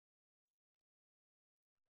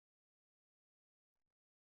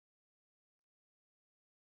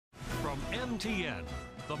From MTN,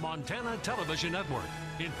 the Montana Television Network,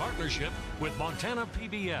 in partnership with Montana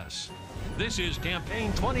PBS. This is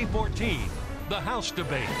Campaign 2014, the House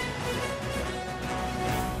Debate.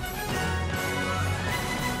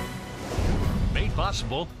 Made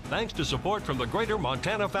possible thanks to support from the Greater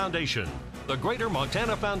Montana Foundation. The Greater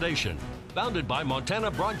Montana Foundation, founded by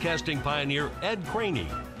Montana broadcasting pioneer Ed Craney,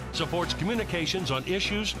 supports communications on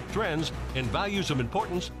issues, trends, and values of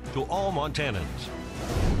importance to all Montanans.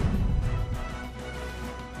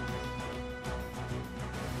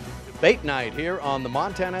 Debate night here on the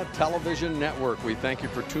Montana Television Network. We thank you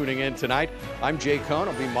for tuning in tonight. I'm Jay Cohn.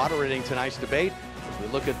 I'll be moderating tonight's debate as we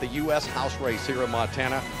look at the U.S. House race here in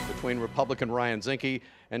Montana between Republican Ryan Zinke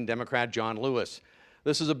and Democrat John Lewis.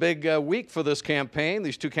 This is a big week for this campaign.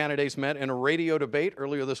 These two candidates met in a radio debate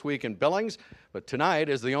earlier this week in Billings, but tonight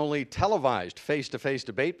is the only televised face-to-face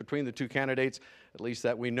debate between the two candidates, at least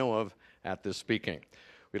that we know of at this speaking.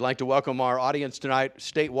 We'd like to welcome our audience tonight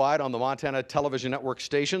statewide on the Montana Television Network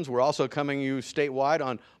stations. We're also coming to you statewide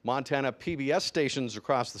on Montana PBS stations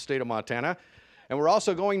across the state of Montana. And we're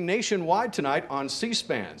also going nationwide tonight on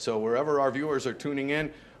C-SPAN. So wherever our viewers are tuning in,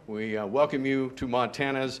 we welcome you to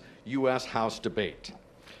Montana's U.S. House debate.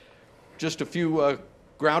 Just a few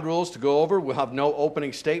ground rules to go over. We'll have no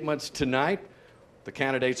opening statements tonight. The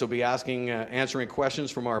candidates will be answering questions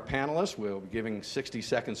from our panelists. We'll be giving 60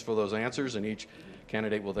 seconds for those answers, and each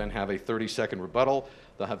candidate will then have a 30-second rebuttal.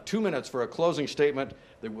 They'll have 2 minutes for a closing statement.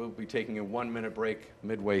 They will be taking a 1-minute break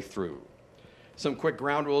midway through. Some quick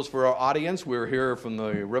ground rules for our audience. We're here from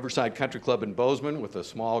the Riverside Country Club in Bozeman with a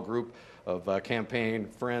small group of campaign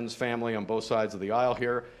friends, family on both sides of the aisle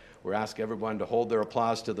here. We're asking everyone to hold their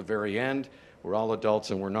applause to the very end. We're all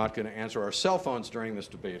adults, and we're not going to answer our cell phones during this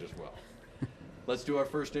debate as well. Let's do our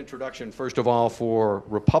first introduction, first of all, for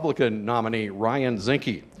Republican nominee Ryan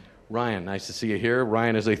Zinke. Ryan, nice to see you here.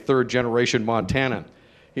 Ryan is a third-generation Montanan.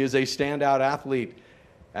 He is a standout athlete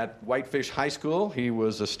at Whitefish High School. He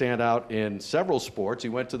was a standout in several sports. He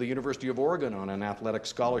went to the University of Oregon on an athletic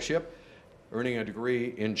scholarship, earning a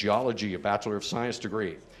degree in geology, a Bachelor of Science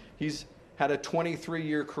degree. He's had a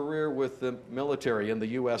 23-year career with the military in the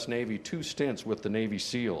U.S. Navy, 2 stints with the Navy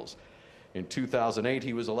SEALs. In 2008,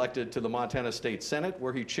 he was elected to the Montana State Senate,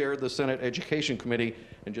 where he chaired the Senate Education Committee,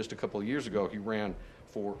 and just a couple of years ago, he ran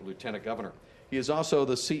for lieutenant governor. He is also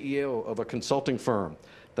the CEO of a consulting firm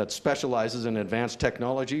that specializes in advanced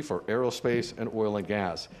technology for aerospace and oil and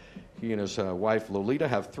gas. He and his wife, Lolita,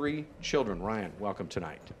 have 3 children. Ryan, welcome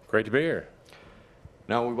tonight. Great to be here.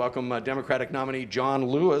 Now we welcome Democratic nominee John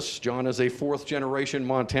Lewis. John is a 4th-generation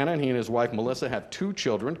Montanan. He and his wife, Melissa, have 2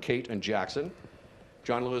 children, Kate and Jackson.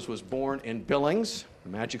 John Lewis was born in Billings, a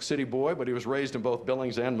Magic City boy, but he was raised in both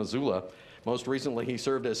Billings and Missoula. Most recently, he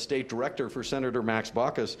served as state director for Senator Max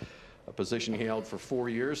Baucus, a position he held for 4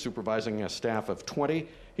 years, supervising a staff of 20.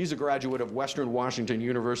 He's a graduate of Western Washington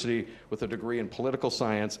University with a degree in political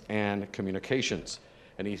science and communications.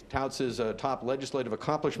 And he touts his top legislative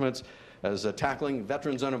accomplishments as tackling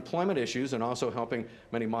veterans' unemployment issues and also helping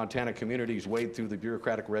many Montana communities wade through the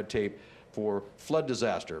bureaucratic red tape for flood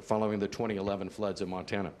disaster following the 2011 floods in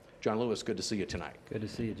Montana. John Lewis, good to see you tonight. Good to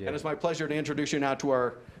see you, Jay. And it's my pleasure to introduce you now to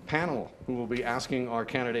our panel, who will be asking our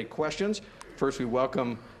candidate questions. First, we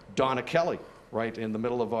welcome Donna Kelly, right in the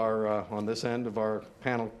middle of our, on this end of our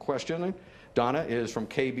panel questioning. Donna is from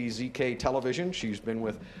KBZK Television. She's been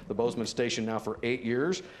with the Bozeman station now for 8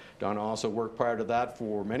 years. Donna also worked prior to that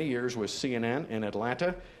for many years with CNN in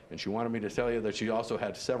Atlanta, and she wanted me to tell you that she also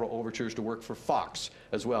had several overtures to work for Fox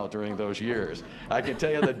as well during those years. I can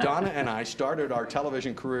tell you that Donna and I started our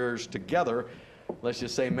television careers together, let's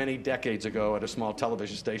just say many decades ago, at a small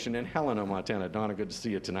television station in Helena, Montana. Donna, good to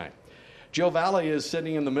see you tonight. Jill Valley is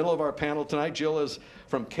sitting in the middle of our panel tonight. Jill is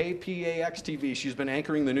from KPAX TV. She's been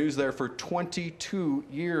anchoring the news there for 22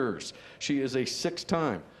 years. She is a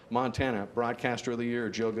 6-time Montana Broadcaster of the Year.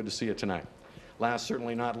 Jill, good to see you tonight. Last,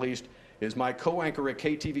 certainly not least, is my co-anchor at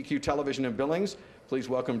KTVQ Television in Billings. Please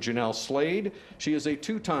welcome Janelle Slade. She is a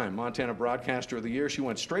 2-time Montana Broadcaster of the Year. She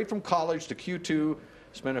went straight from college to Q2,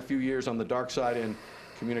 spent a few years on the dark side in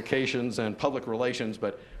communications and public relations,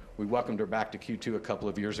 but we welcomed her back to Q2 a couple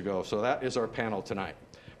of years ago. So that is our panel tonight.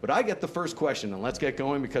 But I get the first question, and let's get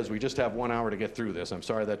going because we just have 1 hour to get through this. I'm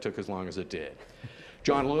sorry that took as long as it did.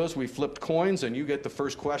 John Lewis, we flipped coins, and you get the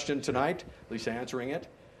first question tonight, at least answering it,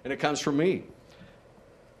 and it comes from me.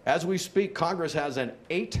 As we speak, Congress has an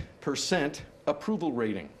 8% approval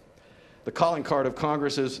rating. The calling card of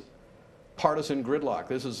Congress is partisan gridlock.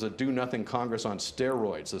 This is a do-nothing Congress on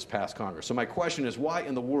steroids, this past Congress. So my question is, why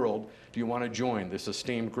in the world do you want to join this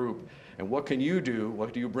esteemed group? And what can you do,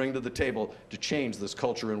 what do you bring to the table to change this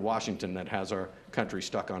culture in Washington that has our country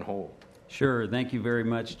stuck on hold? Sure. Thank you very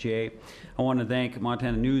much, Jay. I want to thank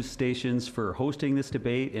Montana news stations for hosting this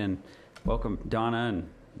debate, and welcome Donna and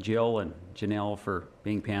Jill and Janelle for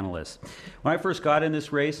being panelists. When I first got in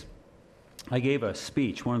this race, I gave a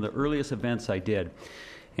speech, one of the earliest events I did,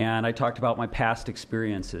 and I talked about my past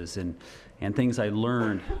experiences and things I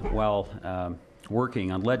learned while working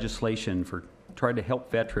on legislation for trying to help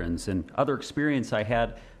veterans and other experience I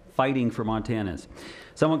had fighting for Montanans.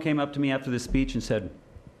 Someone came up to me after this speech and said,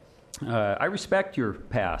 I respect your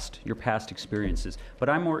past experiences, but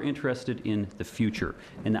I'm more interested in the future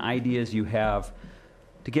and the ideas you have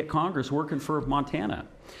to get Congress working for Montana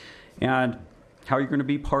and how you're going to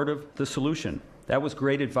be part of the solution. That was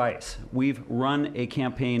great advice. We've run a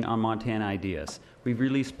campaign on Montana ideas. We've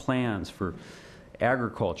released plans for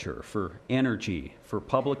agriculture, for energy, for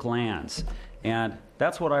public lands, and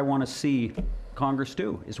that's what I want to see Congress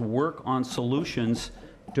do, is work on solutions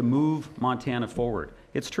to move Montana forward.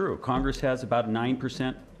 It's true, Congress has about a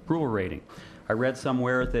 9% approval rating. I read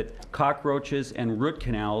somewhere that cockroaches and root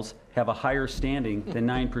canals have a higher standing than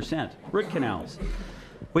 9%. Root canals.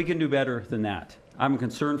 We can do better than that. I'm a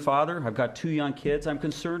concerned father. I've got 2 young kids. I'm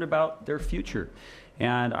concerned about their future.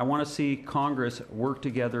 And I want to see Congress work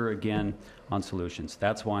together again on solutions.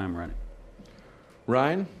 That's why I'm running.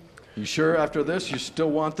 Ryan, you sure after this you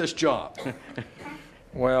still want this job?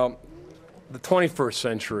 Well, the 21st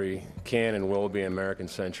century can and will be an American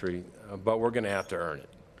century, but we're going to have to earn it.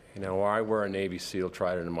 You know, I wear a Navy SEAL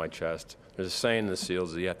trident in my chest. There's a saying in the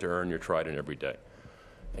SEALs that you have to earn your trident every day.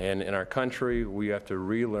 And in our country, we have to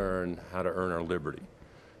relearn how to earn our liberty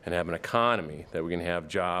and have an economy that we can have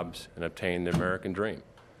jobs and obtain the American dream.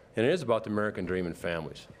 And it is about the American dream and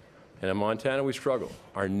families. And in Montana, we struggle.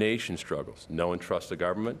 Our nation struggles. No one trusts the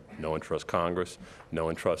government. No one trusts Congress. No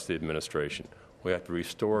one trusts the administration. We have to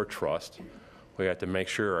restore trust. We have to make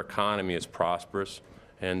sure our economy is prosperous.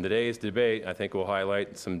 And today's debate, I think, will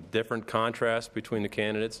highlight some different contrasts between the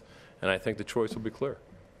candidates, and I think the choice will be clear.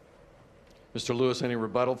 Mr. Lewis, any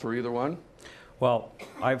rebuttal for either one? Well,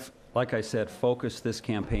 I've, like I said, focused this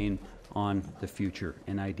campaign on the future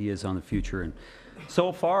and ideas on the future. And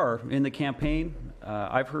so far in the campaign,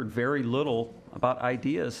 I've heard very little about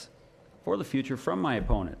ideas for the future from my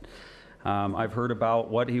opponent. I've heard about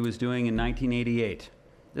what he was doing in 1988.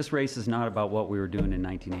 This race is not about what we were doing in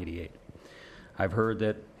 1988. I've heard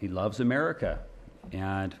that he loves America,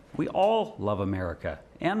 and we all love America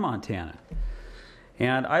and Montana.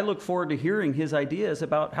 And I look forward to hearing his ideas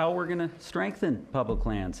about how we're going to strengthen public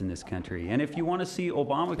lands in this country. And if you want to see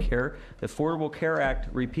Obamacare, the Affordable Care Act,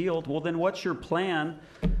 repealed, well, then what's your plan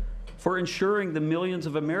for ensuring the millions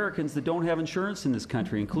of Americans that don't have insurance in this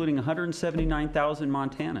country, including 179,000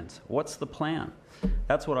 Montanans? What's the plan?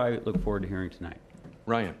 That's what I look forward to hearing tonight.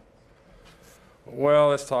 Ryan. Well,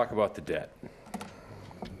 let's talk about the debt.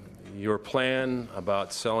 Your plan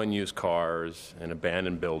about selling used cars and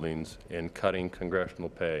abandoned buildings and cutting congressional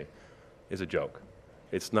pay is a joke.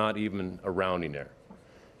 It's not even a rounding error.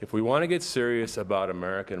 If we want to get serious about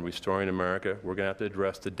America and restoring America, we're going to have to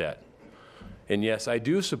address the debt. And yes, I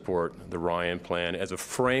do support the Ryan plan as a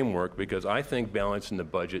framework because I think balancing the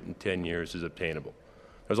budget in 10 years is obtainable.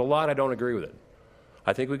 There's a lot I don't agree with it.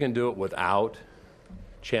 I think we can do it without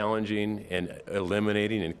challenging and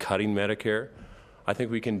eliminating and cutting Medicare. I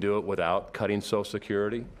think we can do it without cutting Social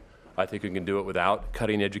Security. I think we can do it without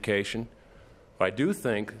cutting education. But I do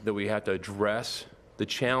think that we have to address the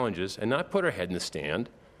challenges and not put our head in the sand.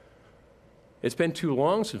 It's been too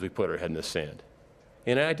long since we put our head in the sand.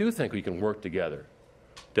 And I do think we can work together,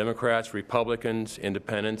 Democrats, Republicans,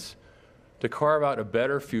 independents, to carve out a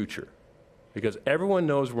better future because everyone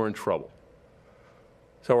knows we're in trouble.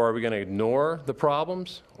 So are we going to ignore the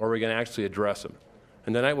problems or are we going to actually address them?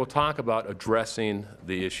 And tonight we'll talk about addressing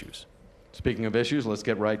the issues. Speaking of issues, let's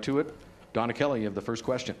get right to it. Donna Kelly, you have the first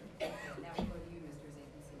question. Now we'll go to you, Mr. Zinke,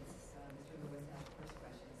 since Mr. Lewis asked the first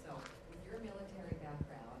question. So, with your military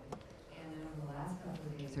background, and over the last couple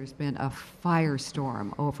of days, there's been a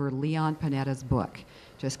firestorm over Leon Panetta's book.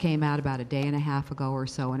 Just came out about a day and a half ago or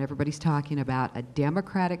so, and everybody's talking about a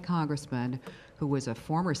Democratic congressman who was a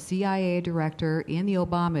former CIA director in the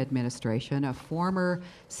Obama administration, a former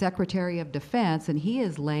Secretary of Defense, and he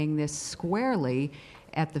is laying this squarely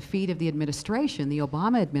at the feet of the administration, the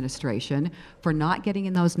Obama administration, for not getting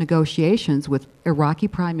in those negotiations with Iraqi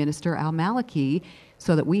Prime Minister al-Maliki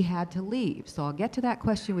so that we had to leave. So I'll get to that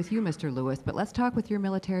question with you, Mr. Lewis, but let's talk with your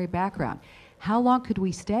military background. how long could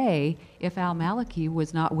we stay if al-Maliki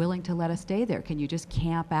was not willing to let us stay there? Can you just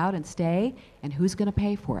camp out and stay? And who's going to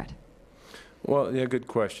pay for it? Well, yeah, good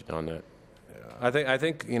question on that. I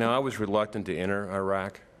think I was reluctant to enter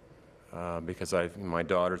Iraq because my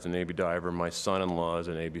daughter's a Navy diver, my son-in-law is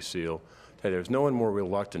a Navy SEAL. There's no one more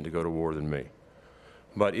reluctant to go to war than me.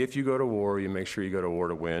 But if you go to war, you make sure you go to war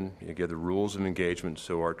to win. You give the rules of engagement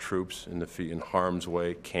so our troops in harm's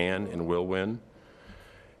way can and will win.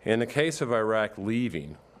 In the case of Iraq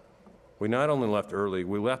leaving, we not only left early,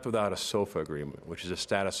 we left without a SOFA agreement, which is a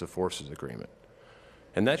status of forces agreement.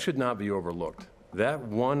 And that should not be overlooked. That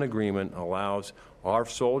one agreement allows our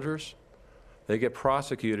soldiers, they get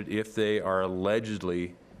prosecuted if they are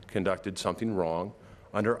allegedly conducted something wrong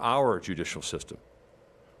under our judicial system.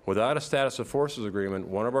 Without a status of forces agreement,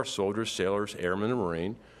 one of our soldiers, sailors, airmen, and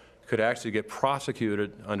Marine could actually get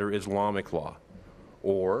prosecuted under Islamic law.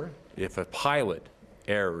 Or if a pilot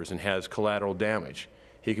errors and has collateral damage,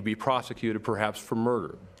 he could be prosecuted perhaps for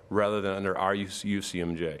murder rather than under our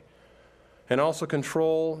UCMJ. And also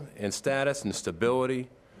control and status and stability.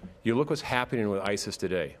 You look what's happening with ISIS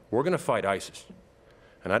today. We're going to fight ISIS.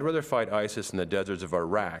 And I'd rather fight ISIS in the deserts of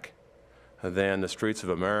Iraq than the streets of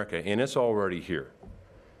America, and it's already here.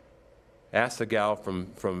 Ask the gal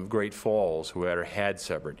from Great Falls who had her head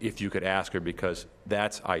severed, if you could ask her, because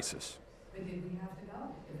that's ISIS. But did we have to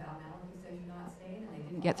go? If al-Maliki said you're not staying and they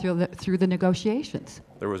didn't get through the negotiations?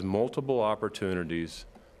 There was multiple opportunities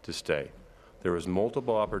to stay. There was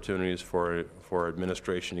multiple opportunities for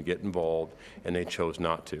administration to get involved, and they chose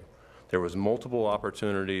not to. There was multiple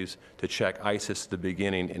opportunities to check ISIS at the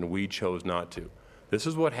beginning, and we chose not to. This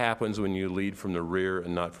is what happens when you lead from the rear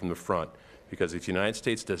and not from the front, because if the United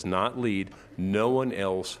States does not lead, no one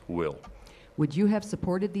else will. Would you have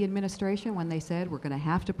supported the administration when they said we're going to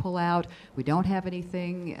have to pull out, we don't have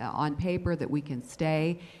anything on paper that we can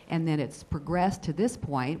stay, and then it's progressed to this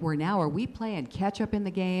point where now are we playing catch up in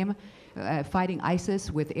the game, fighting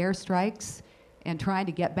ISIS with airstrikes and trying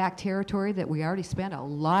to get back territory that we already spent a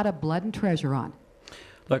lot of blood and treasure on?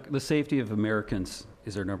 Look, the safety of Americans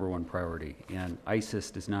is our number one priority, and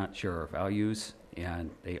ISIS does not share our values, and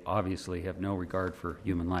they obviously have no regard for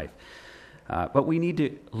human life. But we need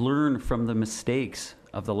to learn from the mistakes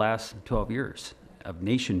of the last 12 years of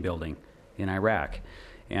nation building in Iraq.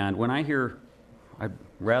 And when I hear I'd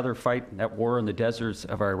rather fight that war in the deserts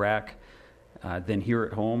of Iraq than here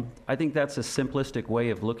at home, I think that's a simplistic way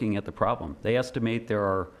of looking at the problem. They estimate there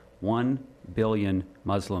are 1 billion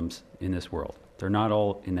Muslims in this world. They're not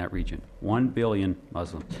all in that region. 1 billion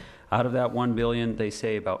Muslims. Out of that 1 billion, they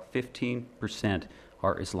say about 15%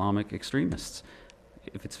 are Islamic extremists.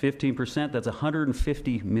 If it's 15%, that's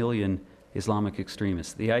 150 million Islamic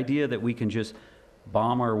extremists. The idea that we can just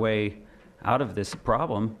bomb our way out of this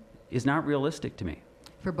problem is not realistic to me.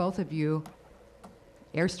 For both of you,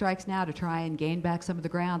 airstrikes now to try and gain back some of the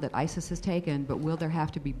ground that ISIS has taken, but will there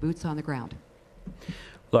have to be boots on the ground?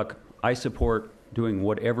 Look, I support doing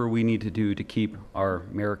whatever we need to do to keep our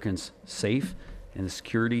Americans safe, and the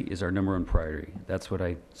security is our number one priority. That's what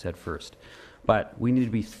I said first. But we need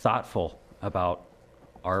to be thoughtful about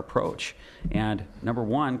our approach. And number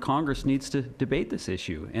one, Congress needs to debate this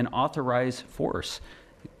issue and authorize force,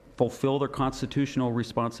 fulfill their constitutional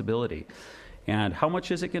responsibility. And how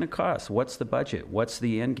much is it going to cost? What's the budget? What's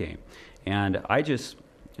the end game? And I just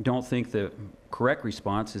don't think the correct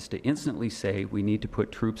response is to instantly say we need to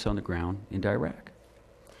put troops on the ground in Iraq.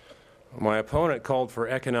 My opponent called for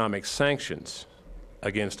economic sanctions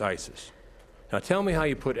against ISIS. Now tell me how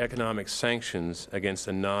you put economic sanctions against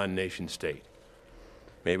a non-nation state.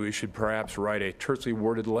 Maybe we should perhaps write a tersely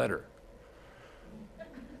worded letter.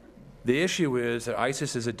 The issue is that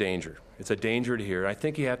ISIS is a danger. It's a danger to here. I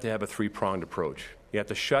think you have to have a three-pronged approach. You have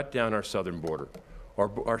to shut down our southern border.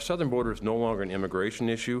 Our southern border is no longer an immigration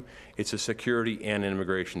issue. It's a security and an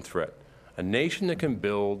immigration threat. A nation that can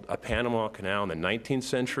build a Panama Canal in the 19th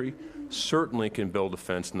century certainly can build a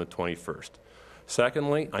fence in the 21st.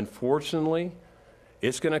 Secondly, unfortunately,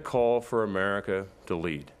 it's going to call for America to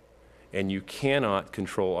lead. And you cannot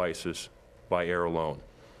control ISIS by air alone.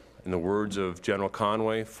 In the words of General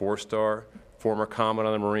Conway, four-star, former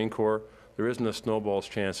Commandant of the Marine Corps, there isn't a snowball's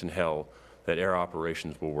chance in hell that air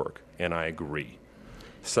operations will work, and I agree.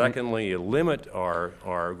 Secondly, you limit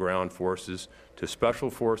our ground forces to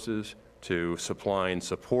special forces, to supplying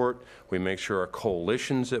support. We make sure our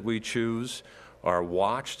coalitions that we choose are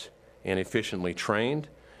watched and efficiently trained,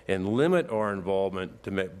 and limit our involvement,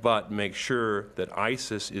 but make sure that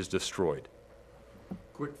ISIS is destroyed.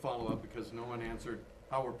 Quick follow-up, because no one answered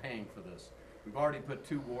how we're paying for this. We've already put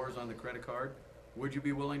 2 wars on the credit card. Would you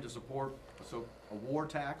be willing to support a war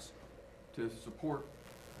tax to support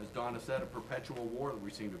as Donna said, a perpetual war that we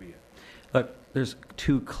seem to be in. Look, there's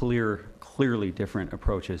two clearly different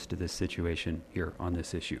approaches to this situation here on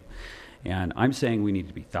this issue. And I'm saying we need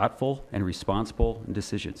to be thoughtful and responsible in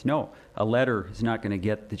decisions. No, a letter is not going to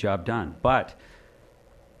get the job done. But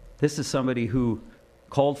this is somebody who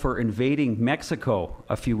called for invading Mexico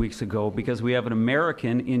a few weeks ago because we have an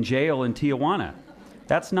American in jail in Tijuana.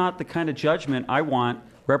 That's not the kind of judgment I want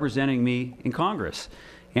representing me in Congress.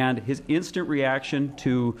 And his instant reaction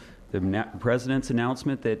to the president's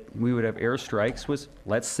announcement that we would have airstrikes was,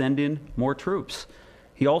 let's send in more troops.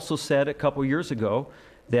 He also said a couple years ago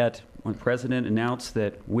that when the president announced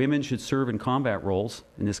that women should serve in combat roles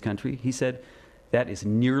in this country, he said that is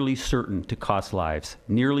nearly certain to cost lives,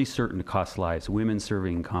 women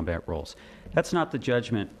serving in combat roles. That's not the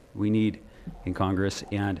judgment we need in Congress,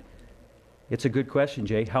 and it's a good question,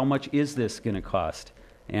 Jay. How much is this going to cost?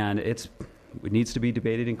 And it needs to be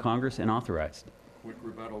debated in Congress and authorized. Quick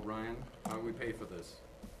rebuttal, Ryan. How do we pay for this?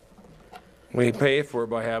 We pay for it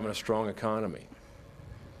by having a strong economy.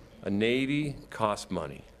 A Navy costs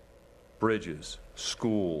money. Bridges,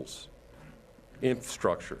 schools,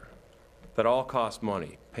 infrastructure, that all cost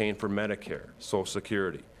money. Paying for Medicare, Social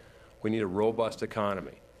Security. We need a robust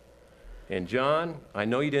economy. And John, I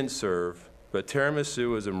know you didn't serve, but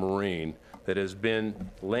Tiramisu is a Marine that has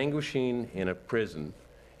been languishing in a prison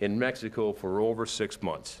in Mexico for over 6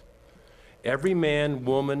 months. Every man,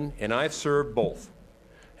 woman, and I've served both,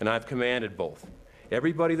 and I've commanded both.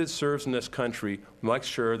 Everybody that serves in this country makes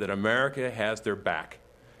sure that America has their back.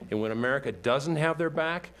 And when America doesn't have their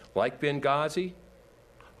back, like Benghazi,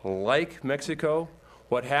 like Mexico,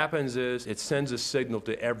 what happens is it sends a signal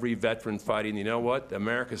to every veteran fighting, you know what,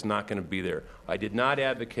 America's not going to be there. I did not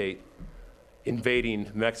advocate invading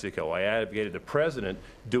Mexico. I advocated the president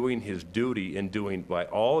doing his duty and doing by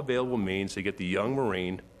all available means to get the young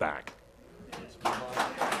Marine back. Next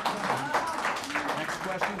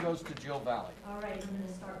question goes to Jill Valley. All right, I'm going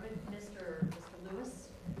to start with Mr. Lewis,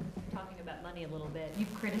 talking about money a little bit.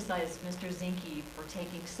 You've criticized Mr. Zinke for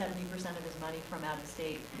taking 70% of his money from out of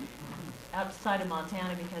state, outside of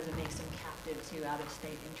Montana, because it makes him captive to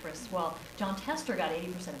out-of-state interests. Well, John Tester got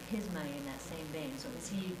 80% of his money in that same vein, so is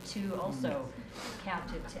he too also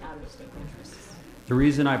captive to out-of-state interests? The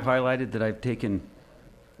reason I've highlighted that I've taken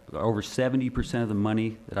over 70% of the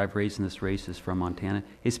money that I've raised in this race is from Montana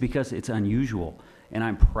is because it's unusual, and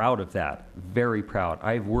I'm proud of that, very proud.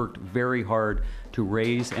 I've worked very hard to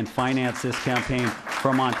raise and finance this campaign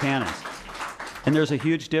from Montanans. And there's a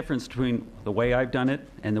huge difference between the way I've done it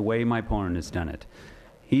and the way my opponent has done it.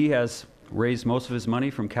 He has raised most of his money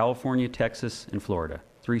from California, Texas, and Florida,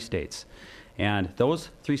 3 states. And those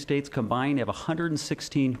 3 states combined have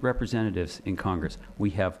 116 representatives in Congress. We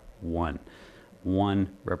have one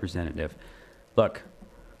representative. Look,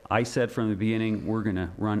 I said from the beginning, we're going to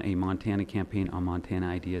run a Montana campaign on Montana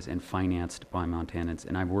ideas and financed by Montanans,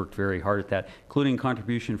 and I've worked very hard at that, including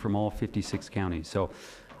contribution from all 56 counties. So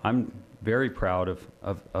I'm very proud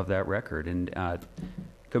of that record, and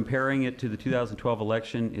comparing it to the 2012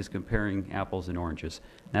 election is comparing apples and oranges.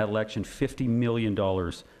 In that election, $50 million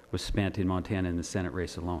was spent in Montana in the Senate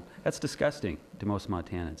race alone. That's disgusting to most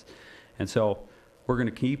Montanans. And so we're going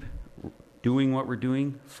to keep doing what we're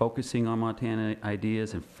doing, focusing on Montana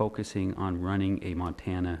ideas and focusing on running a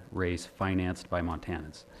Montana race financed by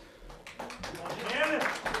Montanans.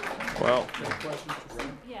 Well,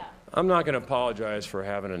 Yeah. I'm not going to apologize for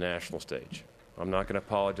having a national stage. I'm not going to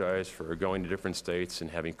apologize for going to different states and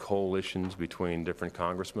having coalitions between different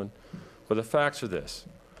congressmen. But the facts are this.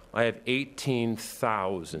 I have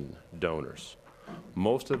 18,000 donors.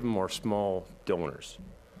 Most of them are small donors.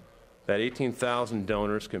 That 18,000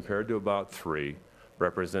 donors compared to about 3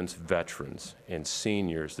 represents veterans and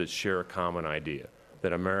seniors that share a common idea,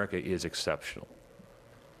 that America is exceptional.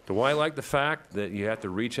 Do I like the fact that you have to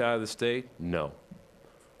reach out of the state? No.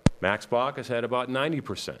 Max Bach has had about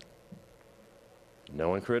 90%. No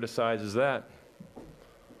one criticizes that.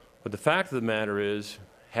 But the fact of the matter is,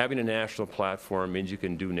 having a national platform means you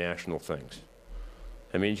can do national things.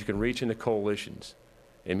 It means you can reach into coalitions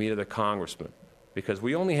and meet other congressmen. Because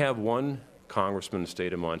we only have 1 congressman in the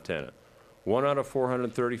state of Montana. 1 out of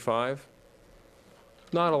 435,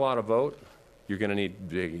 not a lot of vote. You're going to need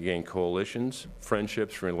to gain coalitions,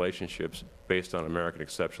 friendships, relationships based on American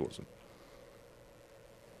exceptionalism.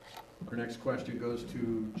 Our next question goes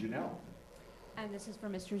to Janelle. And this is for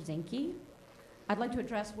Mr. Zinke. I'd like to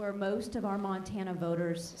address where most of our Montana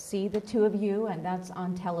voters see the 2 of you, and that's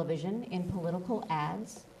on television in political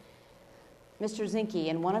ads. Mr. Zinke,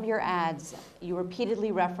 in one of your ads, you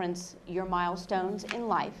repeatedly reference your milestones in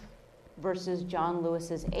life versus John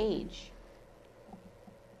Lewis's age.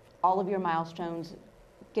 All of your milestones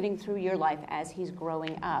getting through your life as he's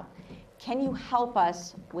growing up. Can you help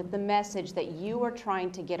us with the message that you are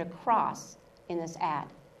trying to get across in this ad?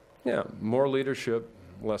 Yeah, more leadership,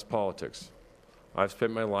 less politics. I've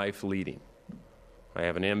spent my life leading. I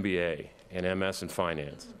have an MBA, an MS in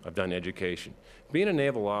finance. I've done education. Being a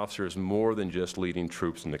naval officer is more than just leading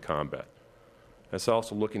troops into combat. It's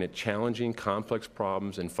also looking at challenging, complex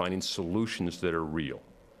problems and finding solutions that are real.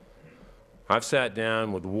 I've sat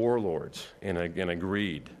down with warlords and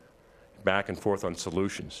agreed back and forth on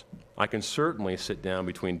solutions. I can certainly sit down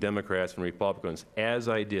between Democrats and Republicans, as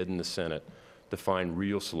I did in the Senate, to find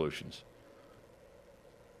real solutions.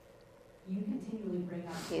 You continually bring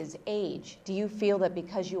up his age. Do you feel that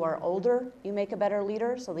because you are older, you make a better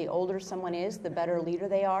leader? So the older someone is, the better leader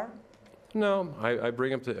they are? No, I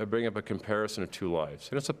bring up a comparison of two lives,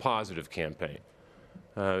 and it's a positive campaign.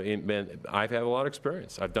 I've had a lot of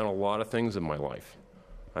experience. I've done a lot of things in my life.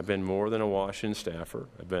 I've been more than a Washington staffer.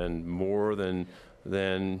 I've been more than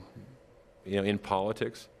in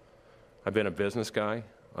politics. I've been a business guy.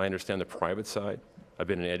 I understand the private side. I've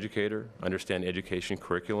been an educator. I understand education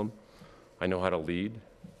curriculum. I know how to lead.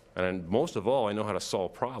 And most of all, I know how to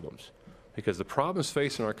solve problems. Because the problems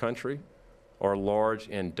facing our country are large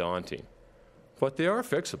and daunting. But they are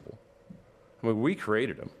fixable. I mean, we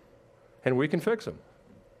created them, and we can fix them.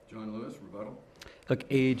 John Lewis, rebuttal. Look,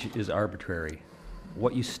 age is arbitrary.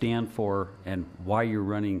 What you stand for and why you're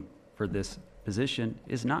running for this position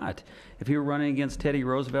is not. If he were running against Teddy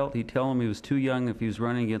Roosevelt, he'd tell him he was too young. If he was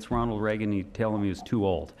running against Ronald Reagan, he'd tell him he was too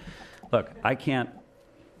old. Look, I can't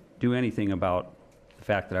do anything about the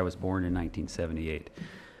fact that I was born in 1978.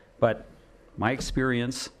 But my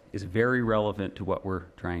experience is very relevant to what we're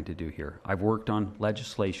trying to do here. I've worked on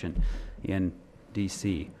legislation in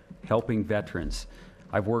D.C., helping veterans.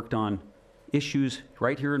 I've worked on issues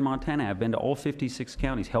right here in Montana. I've been to all 56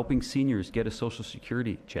 counties, helping seniors get a Social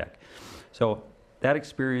Security check. So that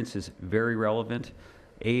experience is very relevant.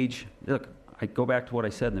 Age, look, I go back to what I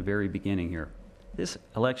said in the very beginning here. This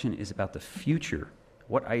election is about the future,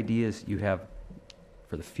 what ideas you have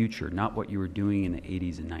for the future, not what you were doing in the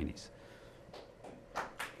 80s and 90s.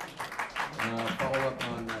 Follow up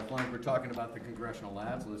on, we're talking about the congressional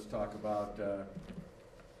ads. Let's talk about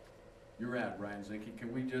your ad, Ryan Zinke.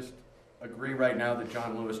 Can we just agree right now that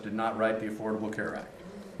John Lewis did not write the Affordable Care Act?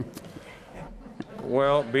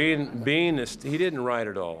 Well, he didn't write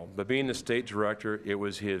it all, but being the state director, it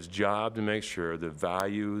was his job to make sure the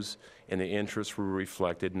values and the interests were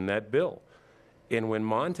reflected in that bill. And when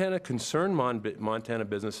concerned Montana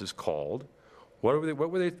businesses called, what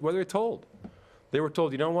were they told? They were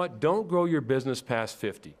told, you know what, don't grow your business past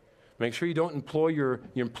 50. Make sure you don't employ your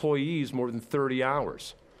employees more than 30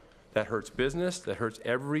 hours. That hurts business, that hurts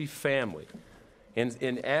every family.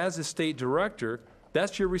 And as a state director,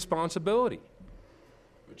 that's your responsibility.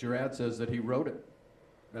 But your ad says that he wrote it.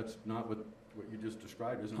 That's not what you just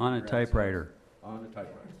described, isn't it? On a typewriter. On a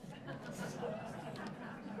typewriter.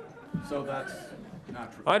 So that's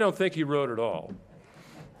not true. I don't think he wrote it all.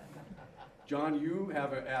 John, you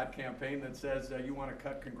have an ad campaign that says you want to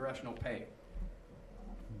cut congressional pay.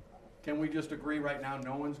 Can we just agree right now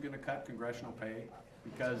no one's going to cut congressional pay?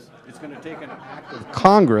 Because it's going to take an act of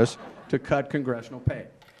Congress to cut congressional pay.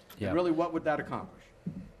 Yeah. And really, what would that accomplish?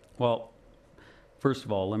 Well, first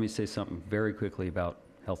of all, let me say something very quickly about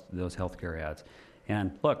those healthcare ads.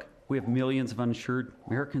 And look, we have millions of uninsured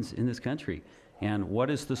Americans in this country. And what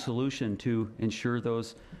is the solution to insure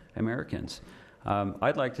those Americans?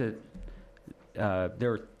 I'd like to,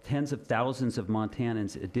 there are tens of thousands of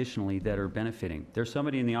Montanans additionally that are benefiting. There's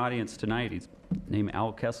somebody in the audience tonight, he's named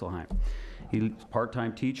Al Kesselheim. He's a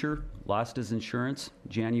part-time teacher, lost his insurance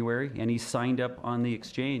January, and he signed up on the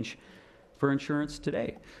exchange for insurance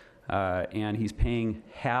today. And he's paying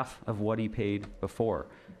half of what he paid before.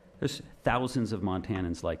 There's thousands of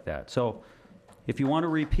Montanans like that. So if you want to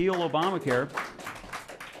repeal Obamacare,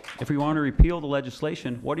 if you want to repeal the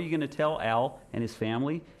legislation, what are you going to tell Al and his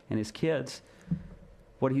family and his kids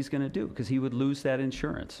what he's going to do? Because he would lose that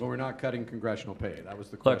insurance. Well, we're not cutting congressional pay. That was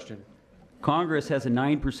the question. Look, Congress has a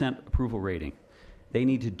 9% approval rating. They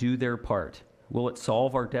need to do their part. Will it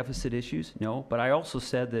solve our deficit issues? No. But I also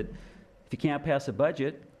said that if you can't pass a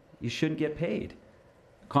budget, you shouldn't get paid.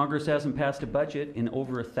 Congress hasn't passed a budget in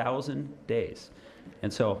over 1,000 days.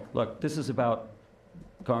 And so, look, this is about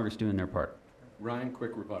Congress doing their part. Ryan,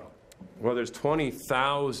 quick rebuttal. Well, there's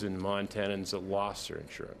 20,000 Montanans that lost their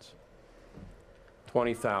insurance.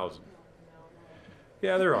 20,000.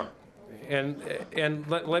 Yeah, there are. And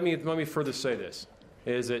let me further say this,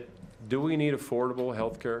 is that do we need affordable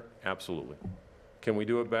health care? Absolutely. Can we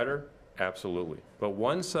do it better? Absolutely. But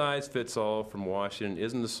one size fits all from Washington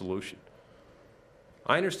isn't the solution.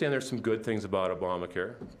 I understand there's some good things about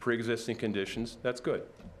Obamacare, pre-existing conditions, that's good.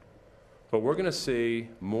 But we're going to see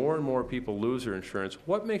more and more people lose their insurance.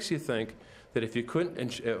 What makes you think that if you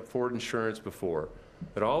couldn't afford insurance before,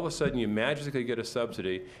 that all of a sudden you magically get a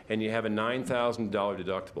subsidy and you have a $9,000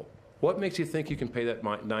 deductible? What makes you think you can pay that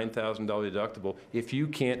 $9,000 deductible if you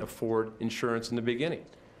can't afford insurance in the beginning?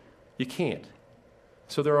 You can't.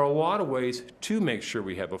 So there are a lot of ways to make sure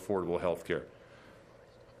we have affordable health care.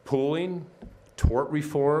 Pooling, tort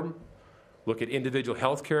reform, look at individual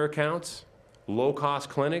health care accounts, low-cost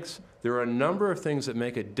clinics. There are a number of things that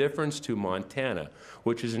make a difference to Montana,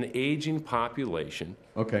 which is an aging population.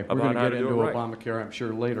 Okay, we're going to get into Obamacare, I'm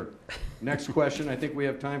sure, later. Next question. I think we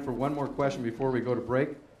have time for one more question before we go to break.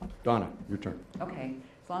 Donna, your turn. Okay,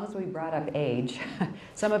 as long as we brought up age,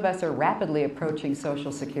 some of us are rapidly approaching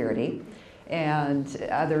Social Security, and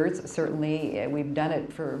others, certainly, we've done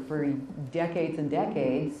it for decades and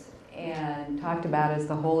decades, and talked about as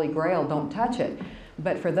the Holy Grail, don't touch it.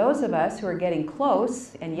 But for those of us who are getting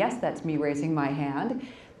close, and yes, that's me raising my hand,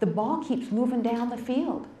 the ball keeps moving down the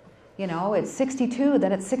field. You know, it's 62,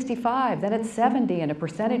 then it's 65, then it's 70, and a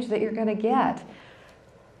percentage that you're going to get.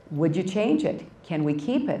 Would you change it? Can we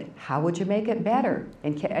keep it? How would you make it better?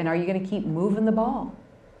 And are you going to keep moving the ball?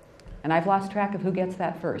 And I've lost track of who gets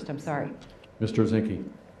that first. I'm sorry. Mr. Zinke.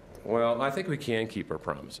 Well, I think we can keep our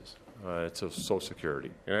promises. It's Social Security.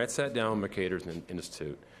 And I sat down with McCater's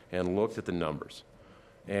Institute and looked at the numbers.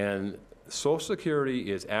 And Social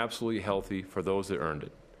Security is absolutely healthy for those that earned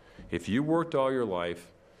it. If you worked all your life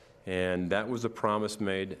and that was a promise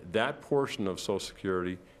made, that portion of Social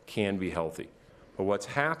Security can be healthy. But what's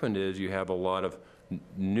happened is you have a lot of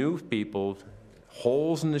new people,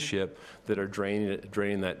 holes in the ship, that are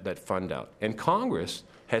draining that fund out. And Congress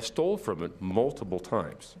has stole from it multiple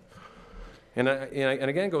times. And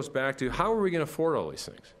again, it goes back to how are we going to afford all these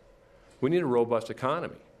things? We need a robust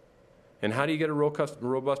economy. And how do you get a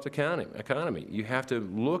robust economy? You have to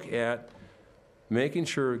look at making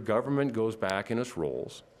sure government goes back in its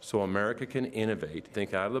roles so America can innovate,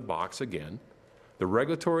 think out of the box again. The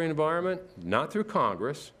regulatory environment, not through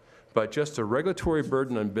Congress, but just the regulatory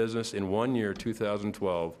burden on business in 1 year,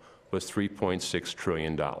 2012, was $3.6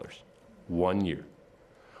 trillion. 1 year.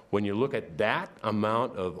 When you look at that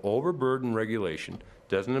amount of overburdened regulation,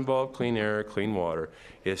 doesn't involve clean air, clean water,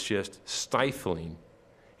 it's just stifling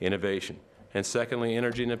innovation. And secondly,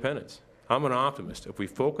 energy independence. I'm an optimist. If we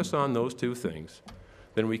focus on those two things,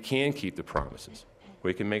 then we can keep the promises.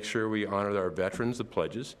 We can make sure we honor our veterans, the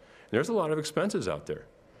pledges. And there's a lot of expenses out there.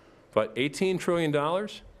 But $18 trillion,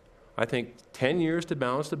 I think 10 years to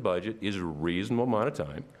balance the budget is a reasonable amount of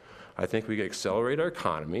time. I think we can accelerate our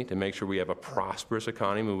economy to make sure we have a prosperous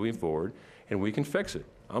economy moving forward, and we can fix it.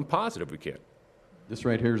 I'm positive we can. This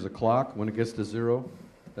right here is the clock. When it gets to zero,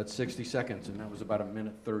 that's 60 seconds, and that was about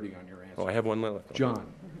 1:30 on your answer. Oh, I have one left. John,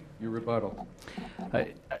 your rebuttal.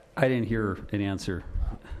 I didn't hear an answer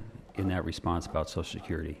in that response about Social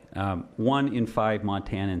Security. 1 in 5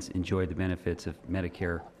 Montanans enjoy the benefits of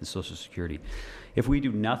Medicare and Social Security. If we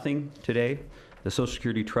do nothing today, the Social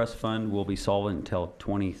Security Trust Fund will be solvent until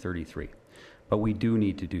 2033. But we do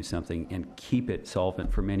need to do something and keep it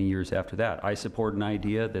solvent for many years after that. I support an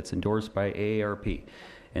idea that's endorsed by AARP,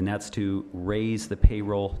 and that's to raise the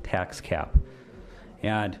payroll tax cap.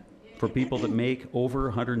 And for people that make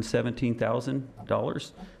over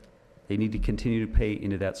 $117,000, they need to continue to pay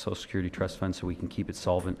into that Social Security Trust Fund so we can keep it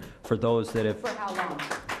solvent. For those that have... For how long?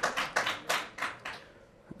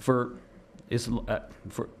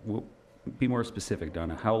 Be more specific,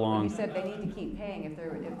 Donna. How long? You said they need to keep paying if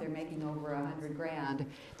they're making over $100,000.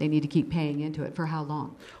 They need to keep paying into it for how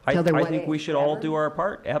long? I think we should all do our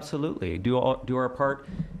part. Absolutely, do our part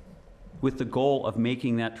with the goal of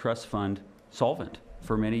making that trust fund solvent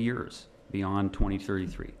for many years beyond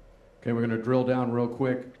 2033. Okay, we're going to drill down real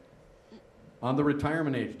quick on the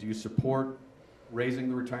retirement age. Do you support raising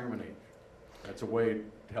the retirement age? That's a way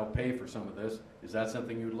to help pay for some of this. Is that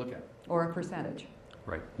something you would look at? Or a percentage?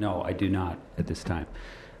 Right. No, I do not at this time.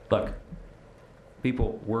 Look,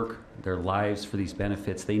 people work their lives for these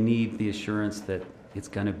benefits. They need the assurance that it's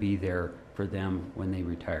going to be there for them when they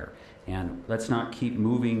retire. And let's not keep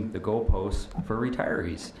moving the goalposts for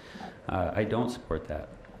retirees. I don't support that.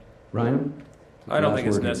 Ryan? I don't think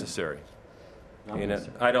it's necessary.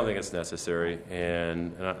 I don't think it's necessary,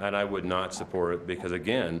 and I would not support it because,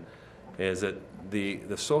 again, is that the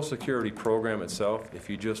Social Security program itself, if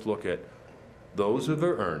you just look at those who have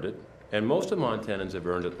earned it, and most of Montanans have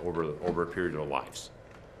earned it over a period of their lives.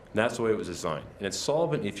 And that's the way it was designed. And it's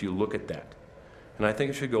solvent if you look at that. And I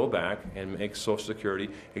think it should go back and make Social Security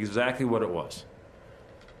exactly what it was.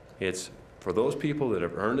 It's For those people that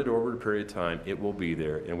have earned it over a period of time, it will be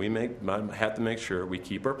there, and we have to make sure we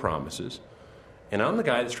keep our promises. And I'm the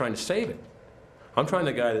guy that's trying to save it. I'm trying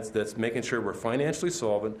the guy that's making sure we're financially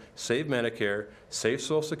solvent, save Medicare, save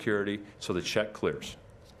Social Security, so the check clears.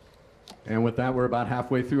 And with that, we're about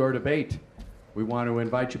halfway through our debate. We want to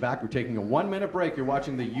invite you back. We're taking a 1-minute break. You're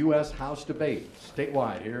watching the U.S. House debate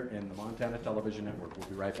statewide here in the Montana Television Network. We'll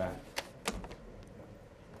be right back.